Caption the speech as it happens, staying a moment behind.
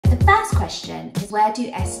first question is, where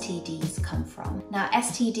do STDs come from? Now,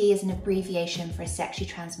 STD is an abbreviation for a sexually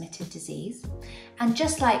transmitted disease. And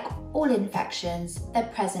just like all infections,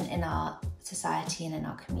 they're present in our society and in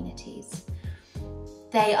our communities.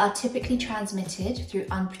 They are typically transmitted through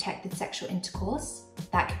unprotected sexual intercourse.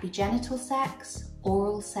 That could be genital sex,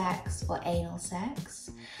 oral sex, or anal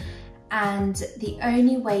sex. And the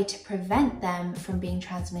only way to prevent them from being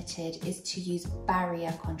transmitted is to use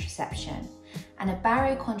barrier contraception. And a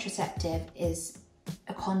barrier contraceptive is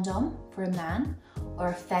a condom for a man or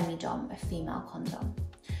a femidom, a female condom.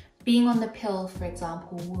 Being on the pill, for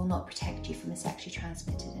example, will not protect you from a sexually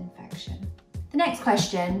transmitted infection. The next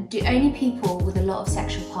question, do only people with a lot of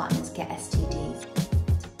sexual partners get STDs?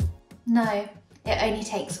 No, it only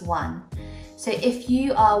takes one. So if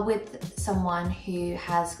you are with someone who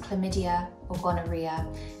has chlamydia or gonorrhea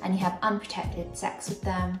and you have unprotected sex with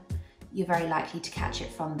them, you're very likely to catch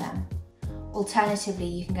it from them. Alternatively,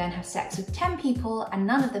 you can go and have sex with 10 people and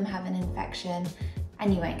none of them have an infection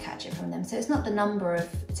and you won't catch it from them. So it's not the number of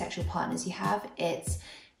sexual partners you have, it's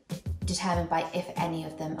determined by if any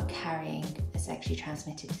of them are carrying a sexually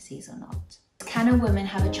transmitted disease or not. Can a woman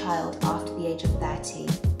have a child after the age of 30?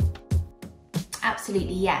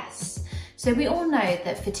 Absolutely yes. So we all know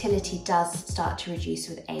that fertility does start to reduce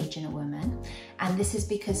with age in a woman, and this is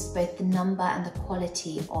because both the number and the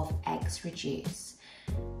quality of eggs reduce.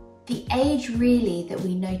 The age really that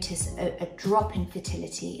we notice a drop in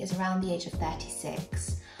fertility is around the age of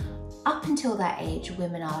 36. Up until that age,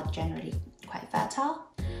 women are generally quite fertile,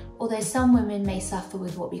 although some women may suffer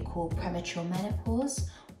with what we call premature menopause,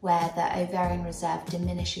 where the ovarian reserve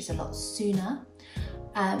diminishes a lot sooner.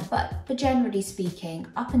 But generally speaking,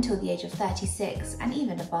 up until the age of 36 and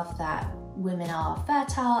even above that, women are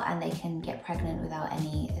fertile and they can get pregnant without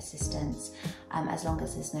any assistance, as long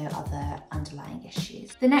as there's no other underlying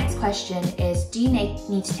issues. The next question is, do you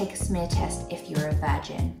need to take a smear test if you're a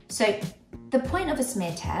virgin? So the point of a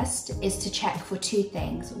smear test is to check for two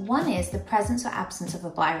things. One is the presence or absence of a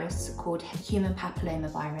virus called human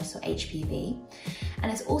papillomavirus, or HPV.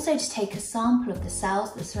 And it's also to take a sample of the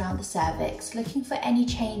cells that surround the cervix, looking for any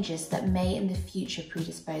changes that may in the future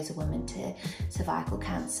predispose a woman to cervical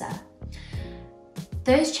cancer.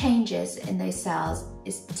 Those changes in those cells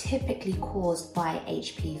is typically caused by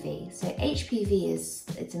HPV. So HPV is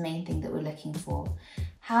the main thing that we're looking for.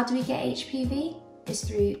 How do we get HPV? It's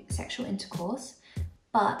through sexual intercourse,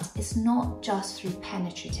 but it's not just through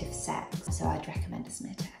penetrative sex, so I'd recommend a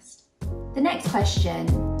smear test. The next question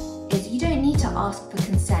is, you don't need to ask for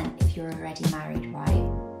consent if you're already married,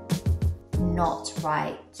 right? Not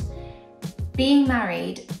right. Being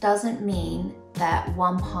married doesn't mean that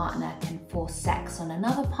one partner can force sex on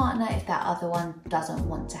another partner if that other one doesn't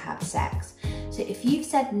want to have sex. So if you've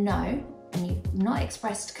said no and you've not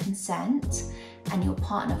expressed consent and your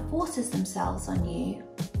partner forces themselves on you,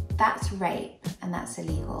 that's rape and that's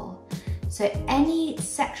illegal. So any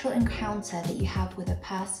sexual encounter that you have with a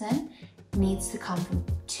person needs to come from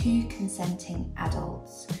two consenting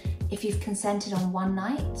adults. If you've consented on one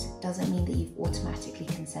night, doesn't mean that you've automatically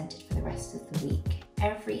consented for the rest of the week.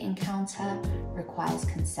 Every encounter requires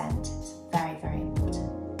consent. It's very, very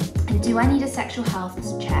important. And do I need a sexual health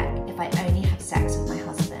check if I only have sex with my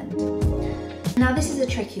husband? Now this is a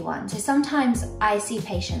tricky one. So sometimes I see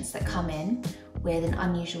patients that come in with an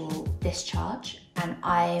unusual discharge and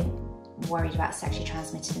I'm worried about sexually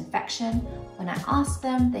transmitted infection. When I ask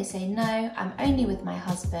them, they say, no, I'm only with my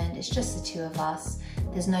husband, it's just the two of us.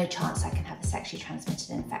 There's no chance I can have a sexually transmitted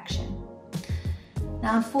infection.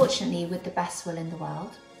 Now, unfortunately, with the best will in the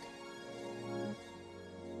world,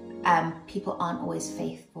 people aren't always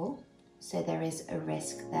faithful. So there is a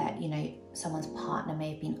risk that, someone's partner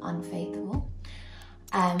may have been unfaithful.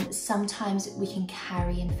 Sometimes we can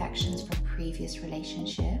carry infections from previous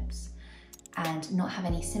relationships and not have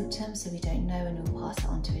any symptoms, so we don't know, and we'll pass it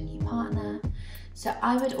on to a new partner. So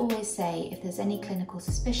I would always say, if there's any clinical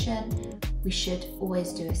suspicion, we should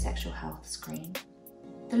always do a sexual health screen.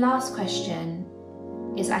 The last question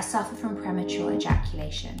is, I suffer from premature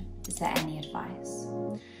ejaculation. Is there any advice?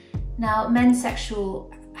 Now, men's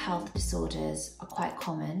sexual health disorders are quite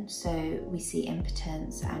common, so we see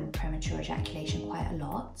impotence and premature ejaculation quite a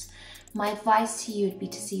lot. My advice to you would be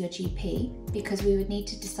to see your GP, because we would need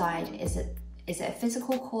to decide, is it a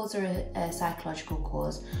physical cause or a psychological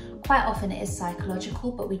cause? Quite often it is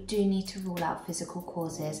psychological, but we do need to rule out physical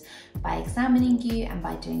causes by examining you and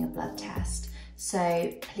by doing a blood test.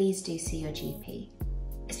 So please do see your GP.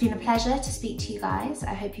 It's been a pleasure to speak to you guys.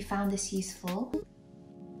 I hope you found this useful.